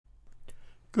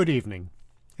Good evening.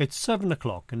 It's 7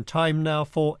 o'clock and time now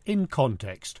for In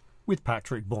Context with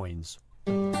Patrick Boynes.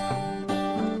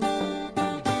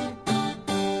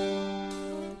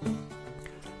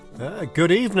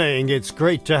 Good evening. It's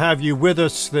great to have you with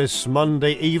us this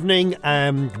Monday evening,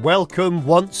 and welcome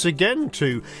once again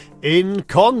to In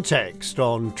Context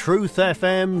on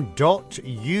truthfm.uk.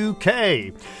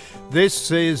 This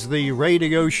is the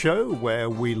radio show where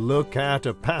we look at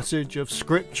a passage of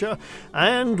Scripture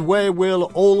and where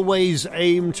we'll always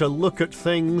aim to look at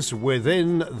things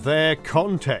within their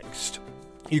context.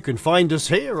 You can find us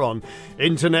here on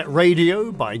internet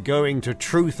radio by going to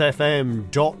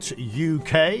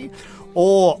truthfm.uk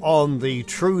or on the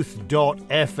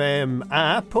truth.fm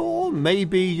app, or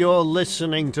maybe you're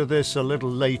listening to this a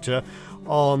little later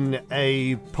on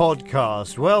a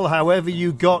podcast. Well, however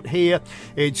you got here,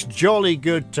 it's jolly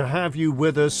good to have you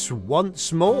with us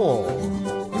once more.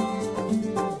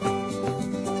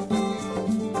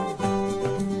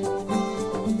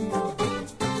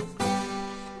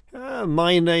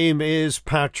 My name is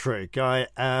Patrick. I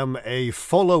am a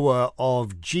follower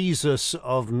of Jesus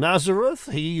of Nazareth.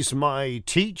 He's my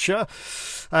teacher,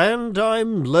 and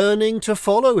I'm learning to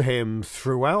follow him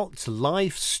throughout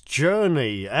life's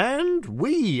journey. And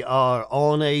we are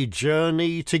on a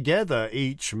journey together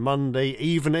each Monday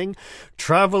evening,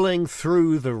 travelling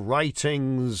through the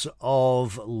writings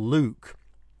of Luke.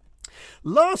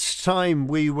 Last time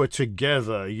we were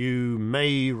together, you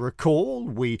may recall,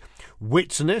 we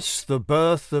witnessed the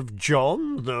birth of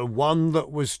John, the one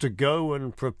that was to go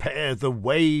and prepare the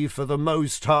way for the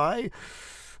Most High.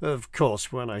 Of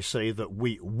course, when I say that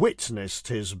we witnessed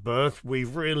his birth, we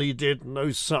really did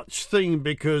no such thing,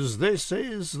 because this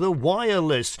is the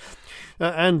wireless,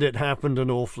 and it happened an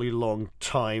awfully long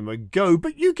time ago,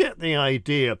 but you get the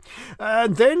idea.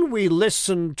 And then we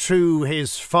listened to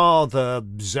his father,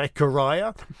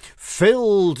 Zechariah,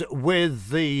 filled with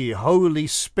the Holy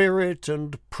Spirit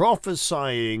and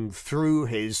prophesying through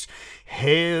his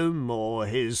hymn or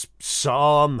his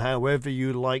psalm, however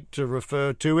you like to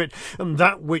refer to it, and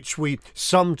that which we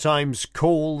sometimes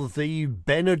call the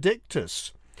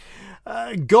Benedictus.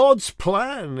 God's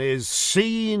plan is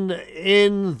seen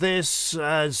in this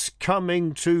as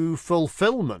coming to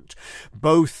fulfillment,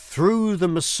 both through the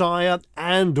Messiah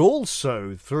and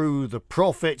also through the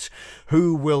prophet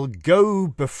who will go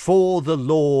before the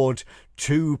Lord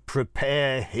to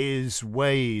prepare his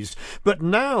ways. But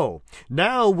now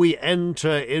we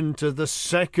enter into the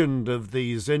second of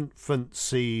these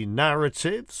infancy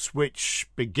narratives, which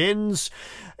begins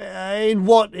in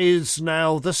what is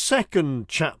now the second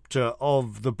chapter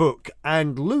of the book,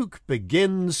 and Luke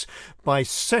begins by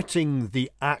setting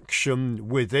the action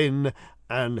within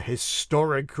an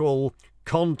historical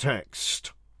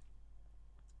context.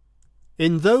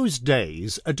 In those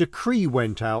days, a decree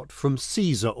went out from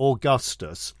Caesar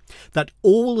Augustus that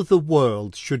all the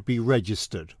world should be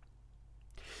registered.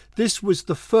 This was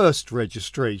the first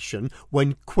registration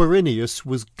when Quirinius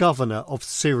was governor of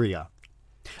Syria,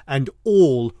 and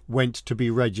all went to be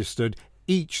registered,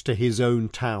 each to his own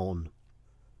town.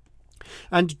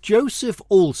 And Joseph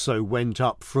also went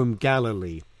up from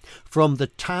Galilee, from the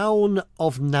town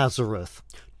of Nazareth,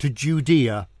 to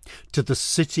Judea, to the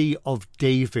city of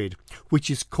David, which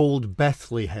is called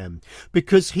Bethlehem,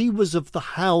 because he was of the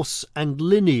house and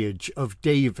lineage of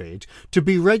David, to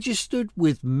be registered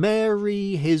with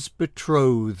Mary his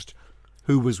betrothed,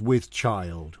 who was with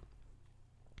child.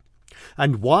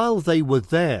 And while they were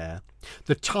there,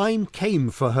 the time came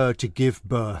for her to give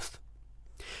birth.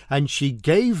 And she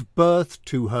gave birth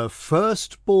to her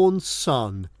firstborn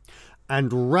son,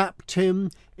 and wrapped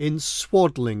him in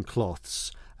swaddling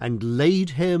cloths, and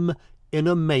laid him in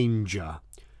a manger,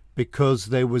 because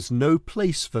there was no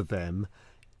place for them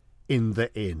in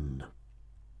the inn.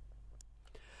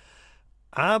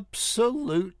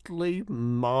 Absolutely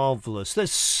marvellous.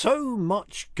 There's so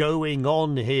much going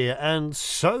on here, and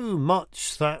so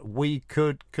much that we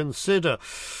could consider.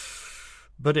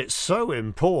 But it's so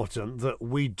important that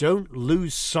we don't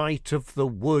lose sight of the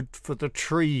wood for the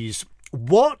trees.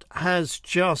 What has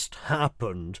just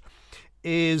happened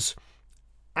is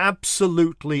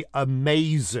absolutely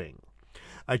amazing.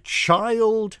 A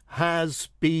child has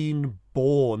been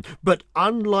born, but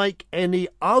unlike any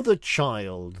other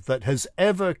child that has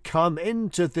ever come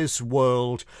into this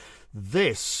world,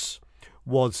 this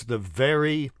was the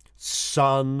very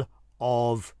Son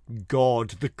of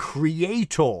God, the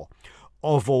Creator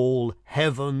of all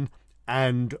heaven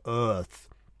and earth.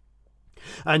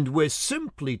 And we're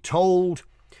simply told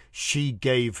she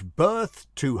gave birth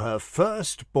to her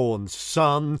firstborn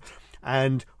son,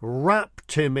 and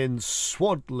wrapped him in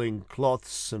swaddling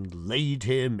cloths and laid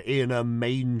him in a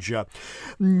manger.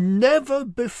 Never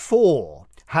before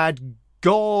had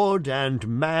God and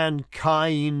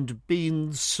mankind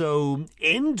been so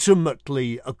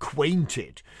intimately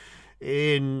acquainted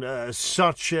in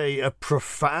such a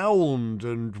profound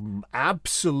and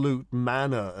absolute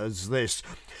manner as this.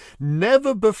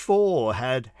 Never before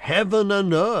had heaven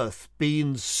and earth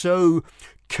been so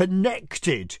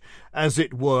connected, as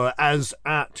it were, as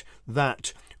at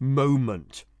that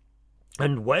moment.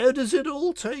 And where does it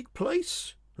all take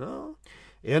place? Oh,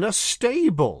 in a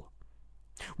stable.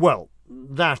 Well,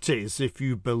 that is, if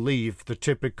you believe the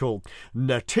typical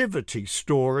nativity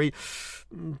story,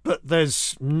 but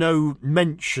there's no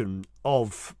mention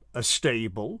of a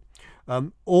stable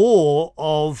or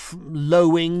of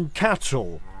lowing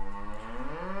cattle.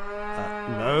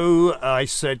 No, I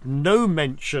said no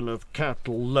mention of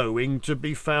cattle lowing to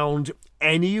be found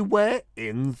anywhere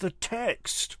in the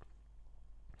text.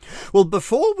 Well,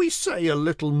 before we say a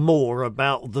little more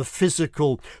about the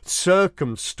physical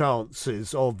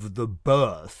circumstances of the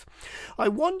birth, I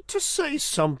want to say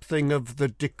something of the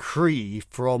decree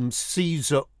from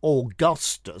Caesar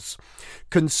Augustus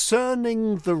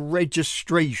concerning the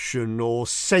registration or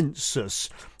census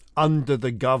under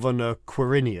the governor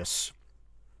Quirinius.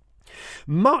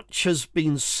 Much has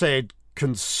been said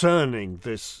concerning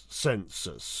this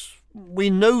census. We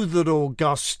know that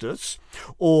Augustus,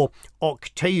 or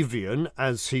Octavian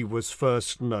as he was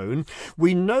first known,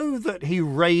 we know that he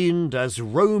reigned as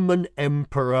Roman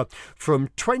emperor from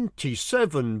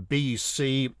 27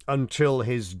 BC until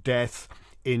his death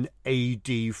in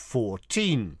AD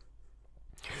 14.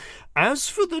 As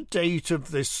for the date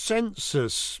of this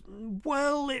census,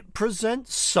 well, it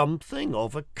presents something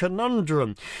of a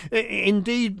conundrum.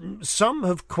 Indeed, some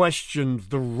have questioned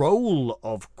the role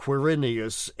of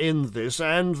Quirinius in this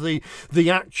and the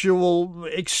actual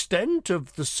extent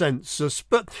of the census,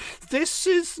 but this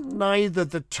is neither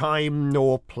the time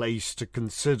nor place to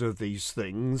consider these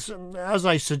things. As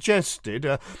I suggested,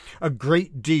 a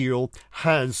great deal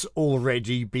has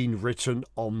already been written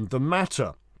on the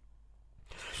matter.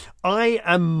 I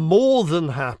am more than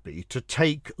happy to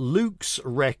take Luke's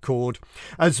record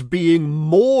as being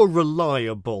more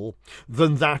reliable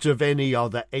than that of any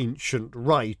other ancient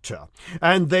writer,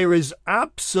 and there is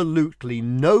absolutely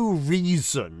no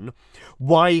reason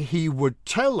why he would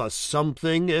tell us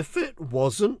something if it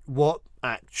wasn't what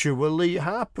actually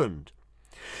happened.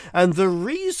 And the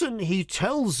reason he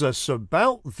tells us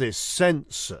about this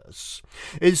census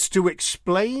is to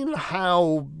explain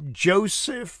how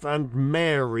Joseph and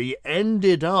Mary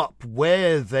ended up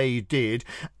where they did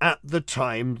at the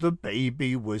time the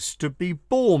baby was to be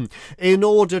born, in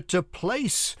order to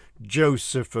place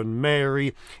Joseph and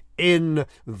Mary in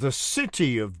the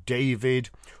city of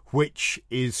David, which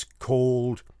is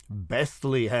called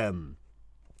Bethlehem.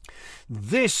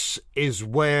 This is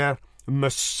where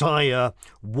Messiah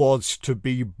was to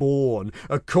be born,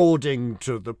 according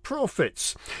to the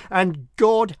prophets, and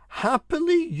God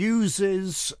happily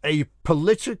uses a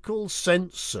political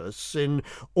census in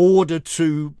order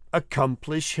to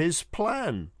accomplish his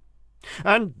plan.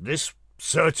 And this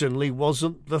certainly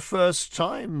wasn't the first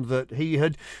time that he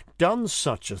had done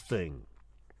such a thing.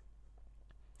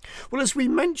 Well, as we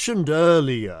mentioned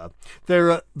earlier,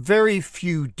 there are very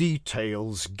few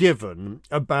details given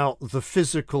about the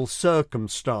physical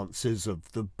circumstances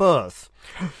of the birth.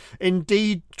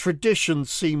 Indeed, tradition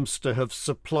seems to have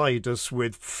supplied us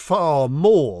with far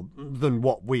more than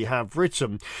what we have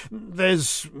written.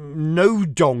 There's no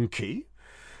donkey,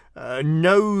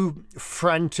 no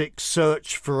frantic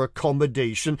search for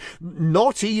accommodation,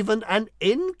 not even an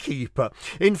innkeeper.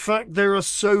 In fact, there are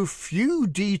so few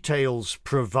details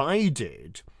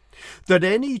provided that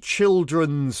any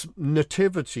children's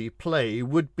nativity play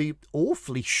would be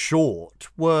awfully short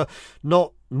were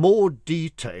not more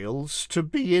details to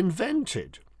be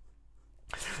invented.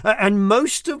 And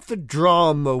most of the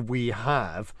drama we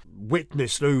have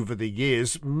witnessed over the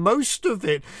years, most of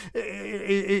it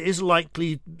is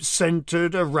likely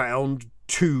centered around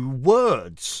two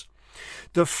words.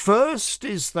 The first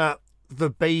is that the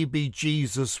baby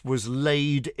Jesus was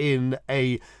laid in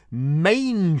a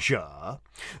manger.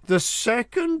 The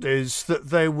second is that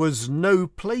there was no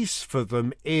place for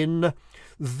them in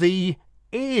the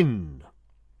inn.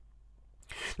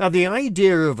 Now, the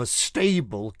idea of a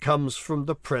stable comes from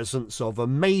the presence of a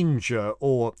manger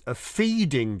or a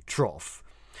feeding trough.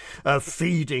 A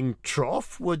feeding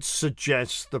trough would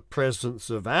suggest the presence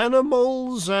of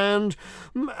animals, and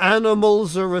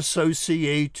animals are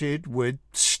associated with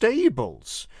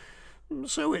stables.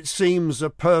 So it seems a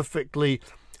perfectly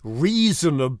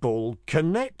reasonable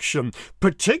connection,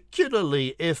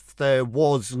 particularly if there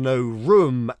was no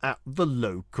room at the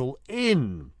local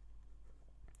inn.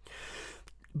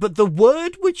 But the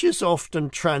word which is often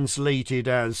translated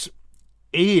as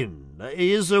inn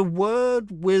is a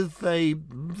word with a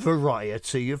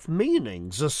variety of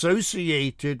meanings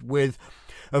associated with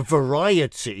a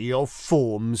variety of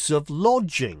forms of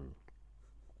lodging.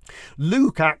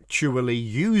 Luke actually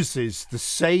uses the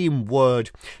same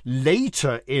word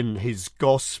later in his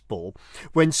Gospel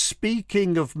when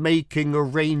speaking of making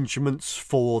arrangements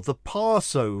for the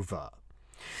Passover.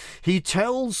 He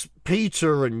tells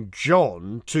Peter and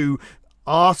John to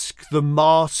ask the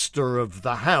master of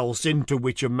the house into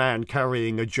which a man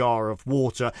carrying a jar of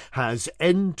water has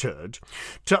entered,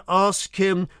 to ask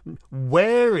him,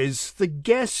 where is the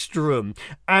guest room?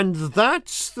 And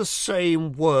that's the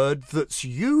same word that's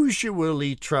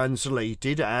usually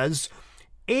translated as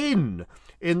inn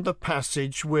in the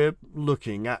passage we're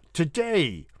looking at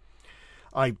today.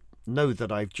 I know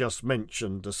that I've just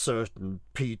mentioned a certain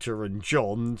Peter and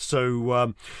John,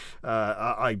 so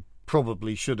I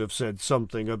probably should have said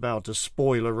something about a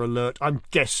spoiler alert. I'm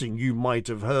guessing you might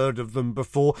have heard of them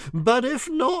before, but if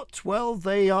not, well,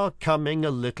 they are coming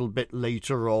a little bit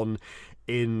later on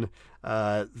in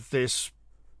this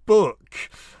book.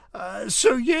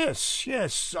 So yes,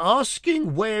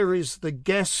 asking where is the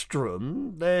guest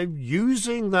room, they're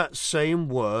using that same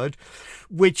word,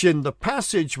 which in the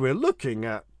passage we're looking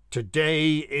at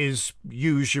today is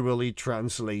usually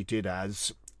translated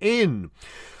as inn.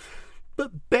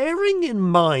 But bearing in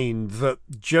mind that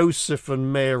Joseph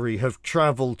and Mary have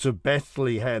travelled to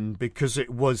Bethlehem because it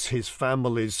was his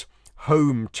family's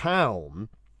hometown,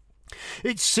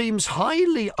 it seems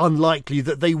highly unlikely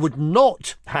that they would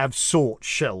not have sought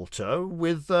shelter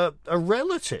with a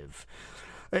relative.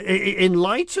 In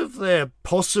light of there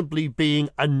possibly being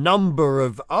a number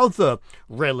of other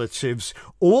relatives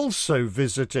also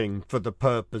visiting for the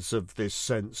purpose of this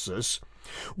census,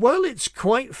 well, it's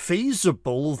quite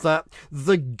feasible that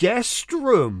the guest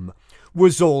room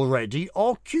was already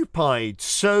occupied,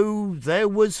 so there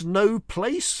was no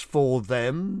place for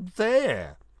them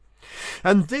there.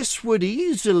 And this would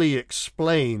easily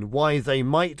explain why they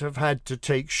might have had to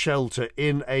take shelter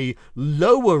in a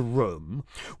lower room,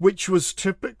 which was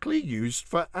typically used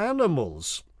for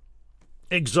animals.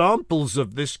 Examples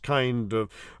of this kind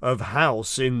of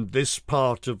house in this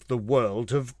part of the world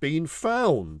have been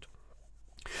found.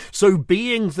 So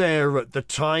being there at the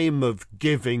time of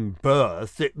giving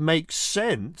birth, it makes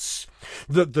sense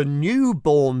that the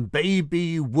newborn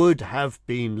baby would have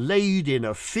been laid in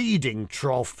a feeding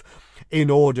trough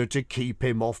in order to keep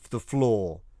him off the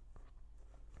floor.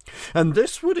 And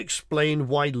this would explain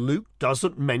why Luke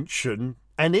doesn't mention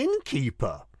an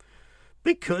innkeeper,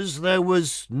 because there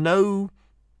was no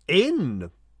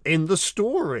inn in the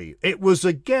story. It was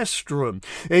a guest room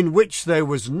in which there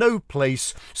was no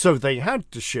place, so they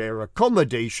had to share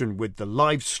accommodation with the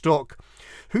livestock,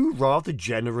 who rather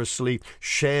generously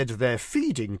shared their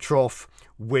feeding trough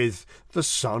with the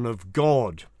Son of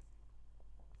God.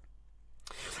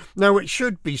 Now, it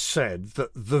should be said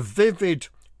that the vivid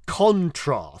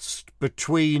contrast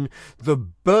between the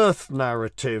birth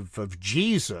narrative of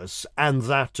Jesus and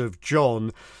that of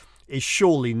John is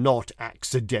surely not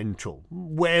accidental.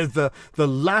 Where the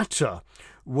latter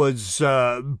was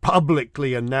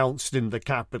publicly announced in the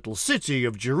capital city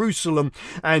of Jerusalem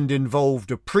and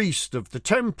involved a priest of the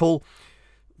temple,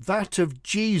 that of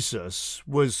Jesus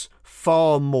was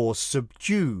far more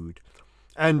subdued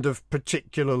and of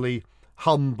particularly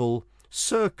humble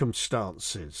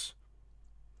circumstances.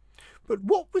 But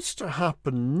what was to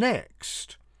happen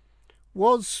next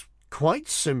was quite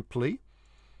simply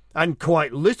and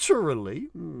quite literally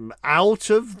out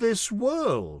of this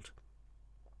world.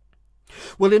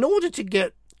 Well, in order to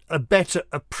get a better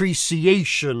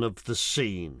appreciation of the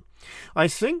scene, I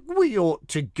think we ought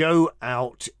to go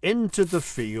out into the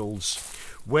fields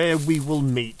where we will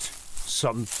meet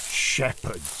some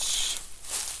shepherds.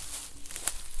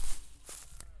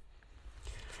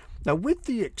 Now, with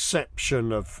the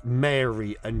exception of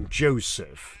Mary and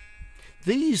Joseph,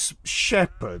 these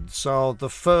shepherds are the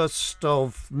first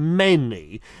of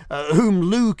many whom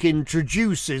Luke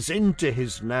introduces into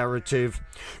his narrative,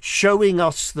 showing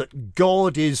us that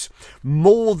God is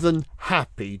more than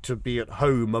happy to be at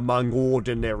home among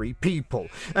ordinary people,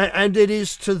 and it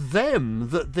is to them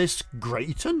that this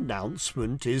great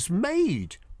announcement is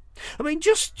made. I mean,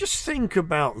 just think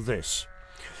about this.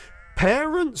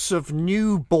 Parents of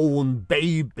newborn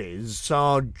babies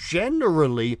are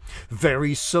generally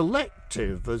very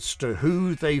selective as to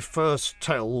who they first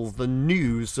tell the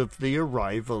news of the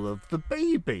arrival of the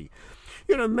baby.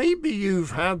 Maybe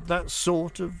you've had that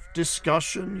sort of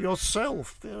discussion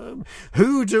yourself.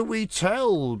 Who do we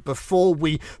tell before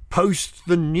we post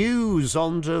the news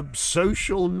onto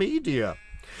social media?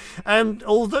 And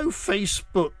although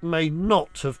Facebook may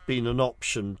not have been an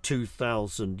option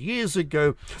 2,000 years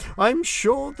ago, I'm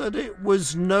sure that it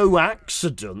was no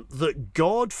accident that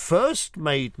God first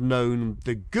made known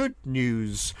the good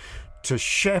news to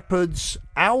shepherds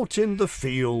out in the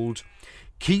field,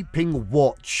 keeping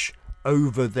watch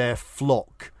over their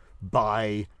flock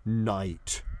by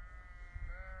night.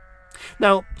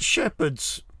 Now,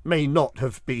 shepherds may not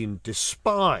have been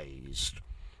despised,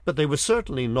 but they were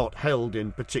certainly not held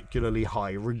in particularly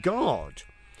high regard.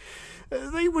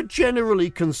 They were generally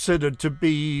considered to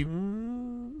be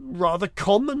rather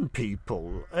common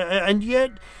people, and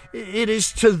yet it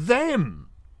is to them,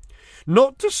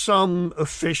 not to some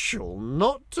official,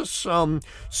 not to some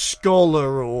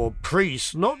scholar or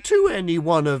priest, not to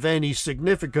anyone of any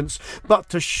significance, but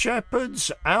to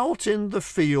shepherds out in the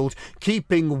field,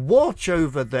 keeping watch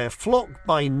over their flock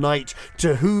by night,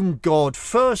 to whom God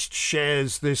first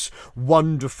shares this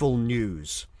wonderful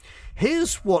news.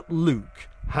 Here's what Luke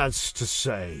has to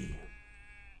say.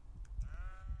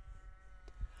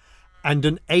 And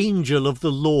an angel of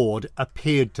the Lord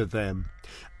appeared to them,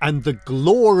 and the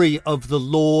glory of the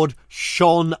Lord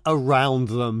shone around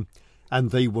them,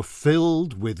 and they were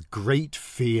filled with great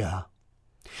fear.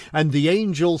 And the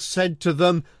angel said to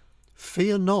them,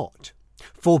 Fear not,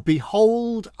 for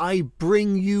behold, I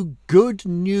bring you good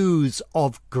news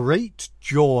of great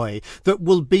joy, that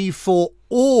will be for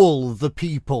all the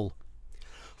people.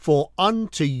 For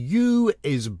unto you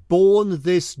is born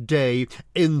this day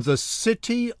in the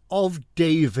city of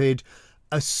David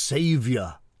a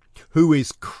Saviour, who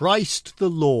is Christ the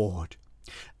Lord.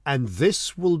 And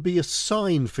this will be a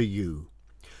sign for you.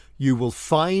 You will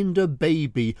find a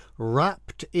baby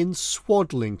wrapped in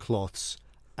swaddling cloths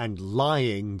and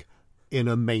lying in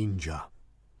a manger.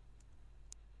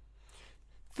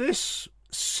 This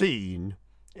scene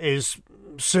is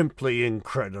simply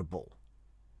incredible.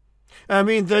 I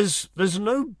mean, there's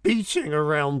no beating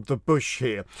around the bush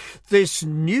here. This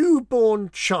newborn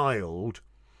child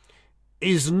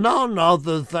is none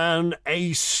other than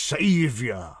a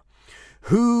Saviour,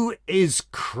 who is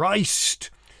Christ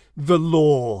the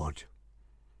Lord,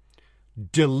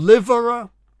 Deliverer,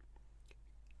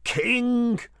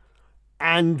 King,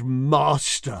 and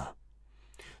Master,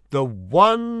 the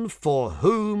one for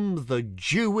whom the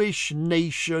Jewish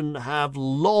nation have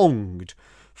longed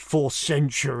for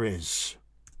centuries.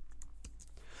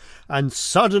 And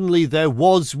suddenly there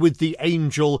was with the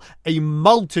angel a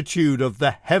multitude of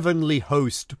the heavenly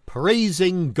host,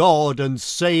 praising God and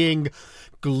saying,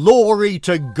 Glory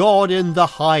to God in the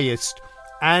highest,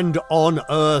 and on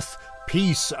earth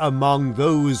peace among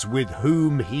those with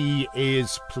whom he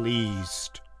is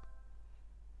pleased.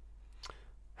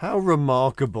 How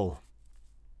remarkable.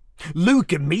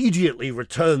 Luke immediately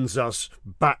returns us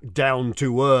back down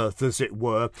to earth, as it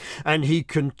were, and he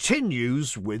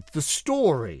continues with the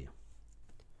story.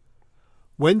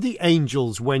 When the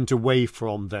angels went away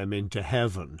from them into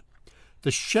heaven,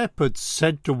 the shepherds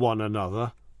said to one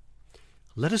another,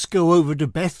 Let us go over to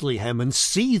Bethlehem and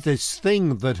see this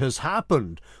thing that has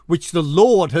happened, which the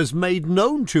Lord has made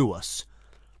known to us.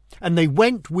 And they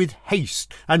went with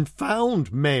haste and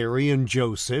found Mary and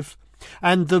Joseph,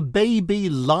 and the baby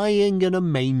lying in a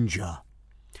manger.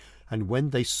 And when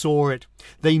they saw it,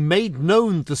 they made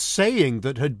known the saying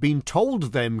that had been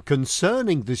told them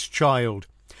concerning this child.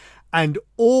 And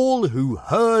all who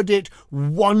heard it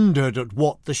wondered at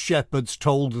what the shepherds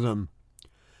told them.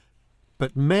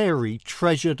 But Mary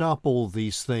treasured up all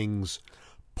these things,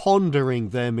 pondering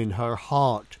them in her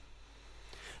heart.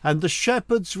 And the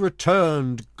shepherds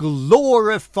returned,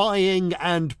 glorifying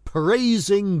and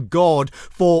praising God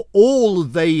for all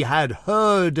they had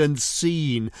heard and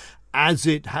seen, as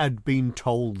it had been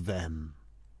told them.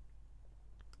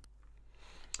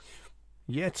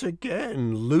 Yet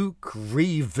again, Luke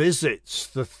revisits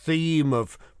the theme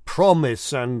of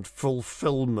promise and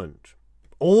fulfillment.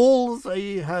 All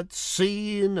they had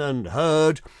seen and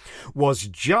heard was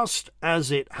just as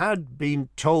it had been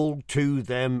told to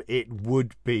them it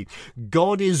would be.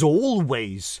 God is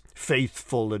always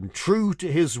faithful and true to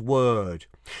his word,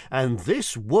 and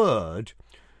this word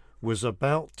was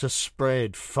about to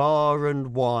spread far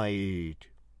and wide.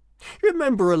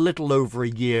 Remember, a little over a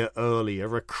year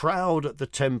earlier, a crowd at the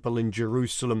temple in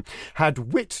Jerusalem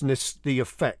had witnessed the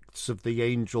effects of the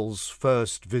angel's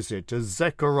first visit as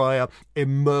Zechariah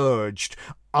emerged,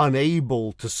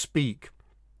 unable to speak.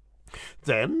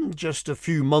 Then, just a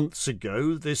few months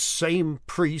ago, this same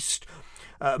priest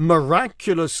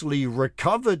miraculously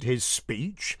recovered his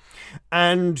speech,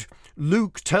 and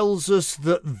Luke tells us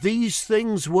that these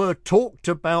things were talked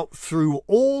about through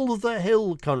all the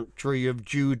hill country of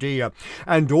Judea,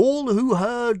 and all who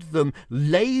heard them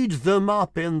laid them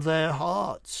up in their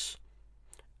hearts.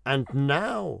 And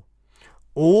now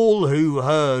all who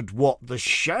heard what the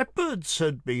shepherds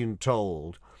had been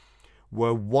told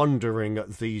were wondering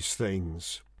at these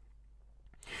things.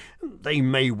 They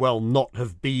may well not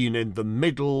have been in the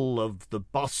middle of the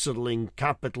bustling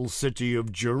capital city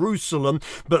of Jerusalem,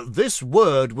 but this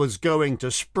word was going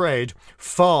to spread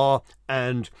far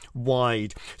and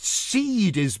wide.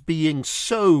 Seed is being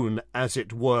sown, as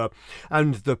it were,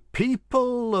 and the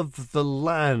people of the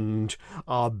land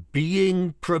are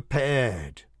being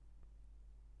prepared.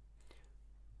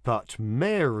 But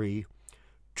Mary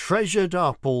treasured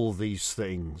up all these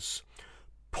things,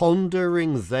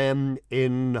 pondering them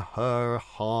in her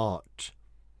heart.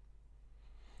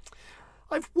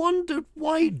 I've wondered,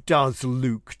 why does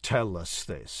Luke tell us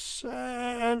this?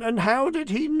 And how did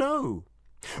he know?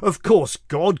 Of course,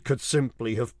 God could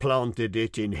simply have planted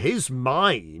it in his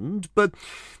mind, but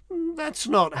that's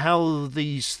not how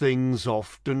these things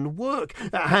often work.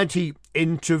 Had he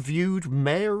interviewed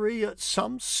Mary at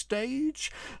some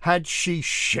stage? Had she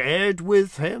shared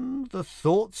with him the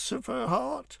thoughts of her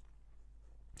heart?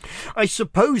 I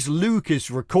suppose Luke is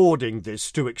recording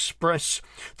this to express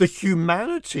the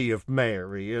humanity of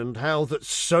Mary and how that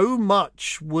so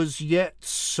much was yet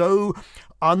so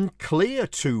unclear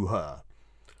to her.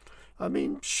 I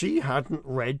mean, she hadn't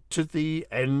read to the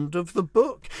end of the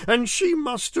book, and she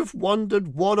must have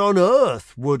wondered what on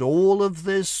earth would all of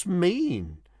this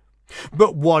mean.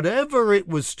 But whatever it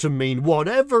was to mean,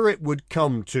 whatever it would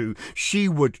come to, she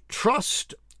would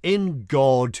trust in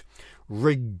God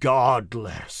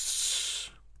regardless.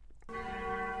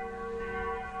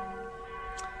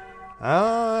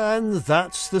 And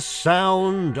that's the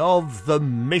sound of the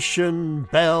mission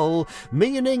bell,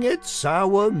 meaning it's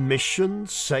our mission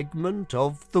segment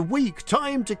of the week.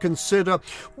 Time to consider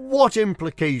what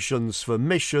implications for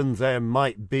mission there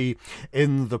might be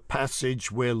in the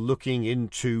passage we're looking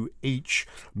into each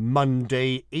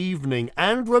Monday evening.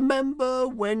 And remember,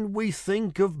 when we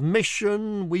think of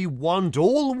mission, we want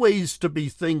always to be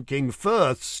thinking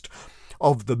first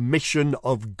of the mission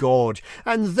of God,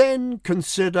 and then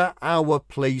consider our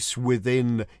place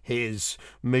within his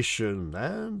mission.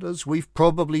 And as we've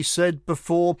probably said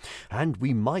before, and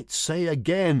we might say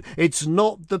again, it's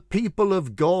not the people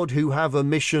of God who have a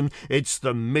mission, it's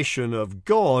the mission of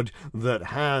God that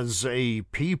has a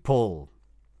people.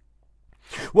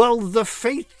 Well, the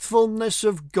faithfulness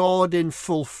of God in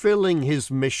fulfilling his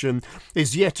mission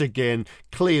is yet again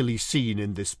clearly seen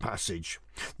in this passage.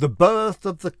 The birth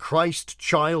of the Christ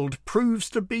child proves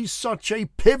to be such a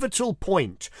pivotal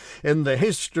point in the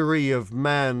history of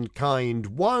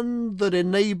mankind, one that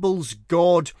enables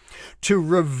God to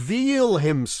reveal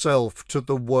himself to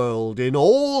the world in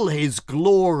all his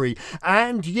glory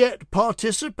and yet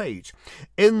participate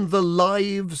in the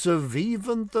lives of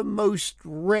even the most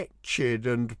wretched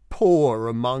and poor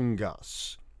among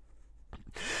us.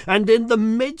 And in the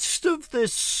midst of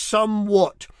this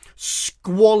somewhat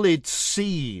squalid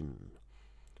scene,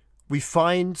 we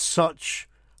find such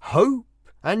hope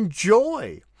and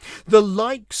joy, the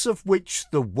likes of which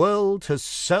the world has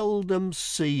seldom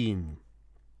seen.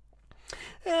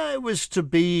 It was to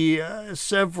be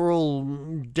several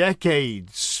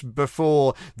decades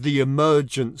before the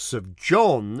emergence of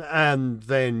John and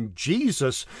then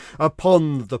Jesus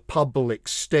upon the public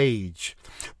stage.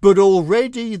 But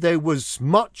already there was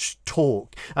much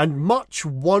talk and much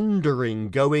wondering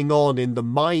going on in the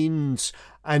minds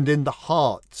and in the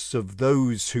hearts of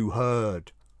those who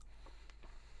heard.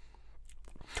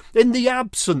 In the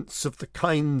absence of the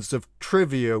kinds of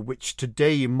trivia which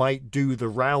today might do the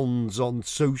rounds on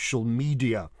social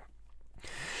media,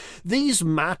 these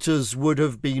matters would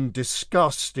have been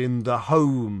discussed in the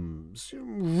homes,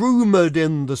 rumoured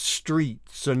in the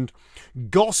streets, and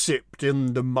gossiped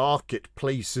in the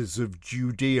marketplaces of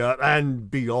Judea and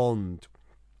beyond.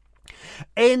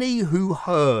 Any who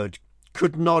heard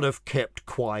could not have kept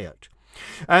quiet.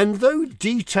 And though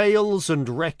details and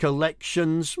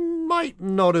recollections might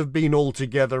not have been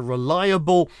altogether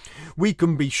reliable, we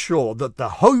can be sure that the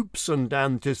hopes and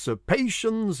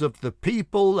anticipations of the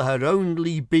people had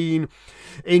only been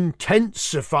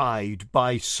intensified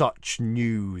by such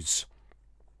news.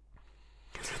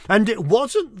 And it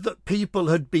wasn't that people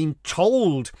had been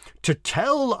told to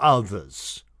tell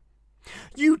others.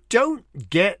 You don't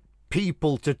get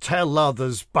people to tell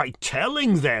others by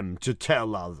telling them to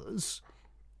tell others.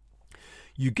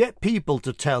 You get people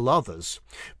to tell others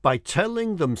by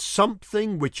telling them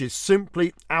something which is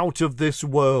simply out of this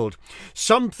world,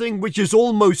 something which is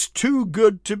almost too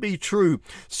good to be true,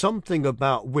 something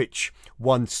about which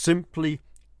one simply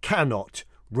cannot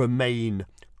remain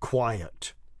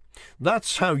quiet.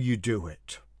 That's how you do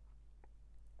it.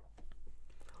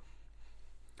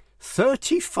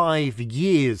 35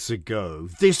 years ago,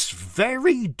 this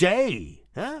very day,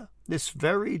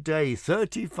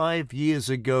 35 years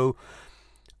ago,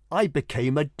 I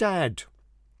became a dad.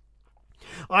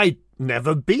 I'd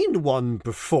never been one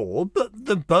before, but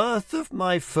the birth of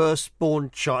my firstborn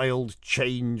child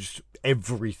changed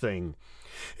everything.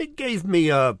 It gave me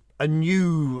a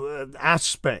new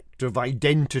aspect of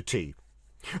identity.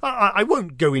 I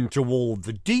won't go into all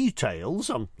the details,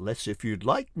 unless if you'd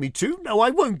like me to. No, I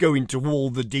won't go into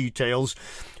all the details,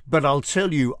 but I'll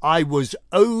tell you, I was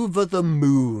over the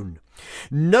moon.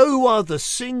 No other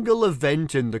single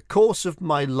event in the course of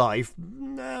my life,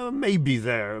 maybe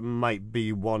there might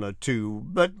be one or two,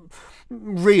 but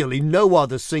really no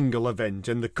other single event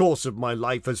in the course of my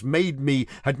life had made me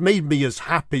as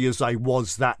happy as I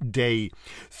was that day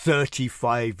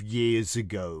 35 years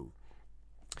ago.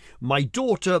 My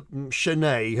daughter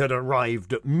Shanae had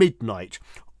arrived at midnight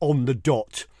on the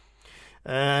dot,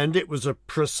 and it was a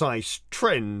precise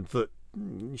trend that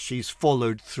she's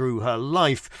followed through her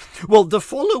life. Well, the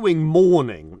following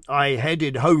morning I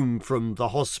headed home from the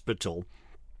hospital,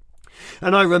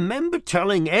 and I remember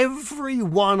telling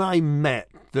everyone I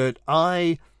met that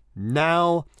I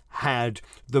now had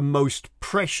the most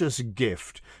precious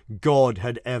gift God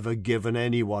had ever given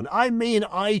anyone. I mean,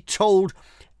 I told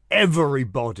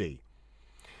everybody.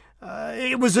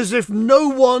 It was as if no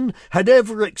one had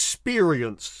ever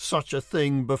experienced such a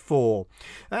thing before,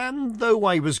 and though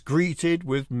I was greeted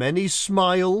with many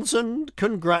smiles and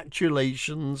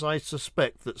congratulations, I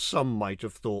suspect that some might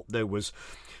have thought there was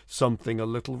something a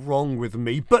little wrong with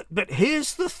me. But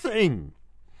here's the thing.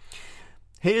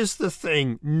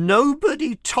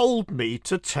 Nobody told me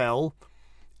to tell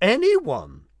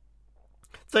anyone.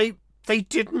 They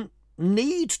didn't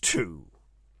need to.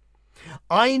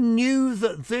 I knew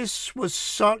that this was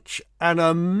such an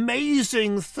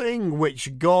amazing thing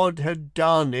which God had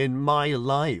done in my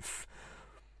life,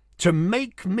 to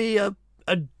make me a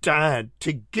dad,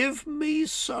 to give me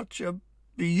such a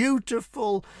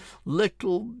beautiful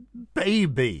little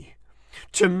baby,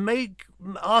 to make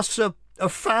us a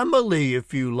family,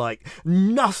 if you like.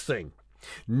 Nothing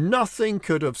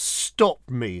could have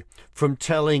stopped me from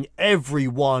telling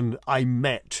everyone I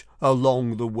met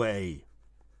along the way.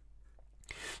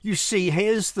 You see,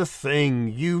 here's the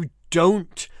thing. You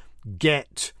don't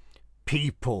get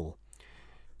people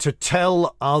to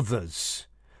tell others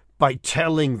by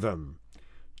telling them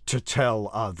to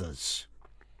tell others.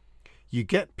 You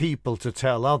get people to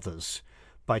tell others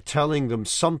by telling them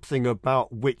something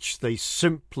about which they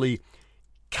simply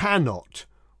cannot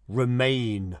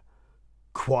remain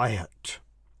quiet.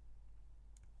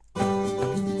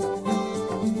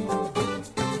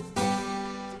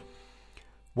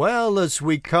 Well, as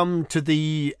we come to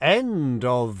the end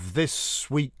of this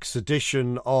week's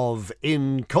edition of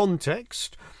In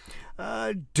Context,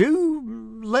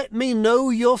 do let me know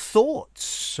your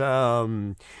thoughts.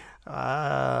 You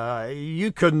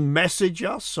can message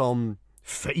us on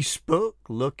Facebook.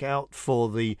 Look out for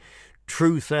the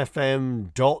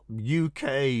truthfm.uk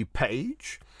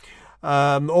page.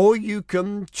 Or you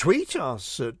can tweet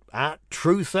us at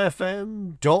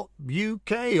truthfm.uk,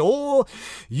 or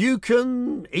you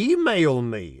can email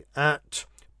me at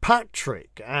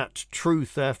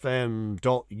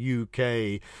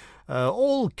patrick@truthfm.uk.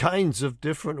 All kinds of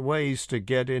different ways to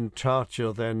get in touch,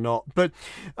 or they're not. But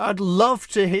I'd love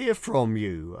to hear from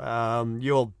you.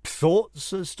 Your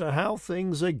thoughts as to how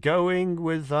things are going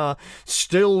with our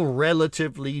still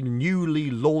relatively newly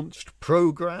launched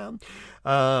program.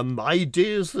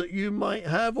 Ideas that you might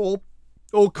have, or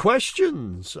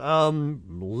questions.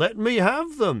 Let me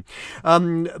have them.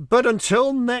 But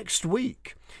until next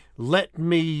week, let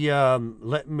me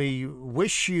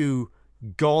wish you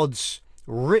God's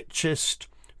richest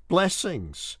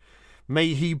blessings.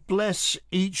 May he bless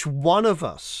each one of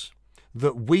us,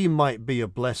 that we might be a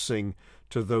blessing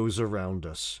to those around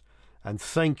us. And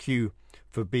thank you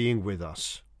for being with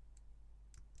us.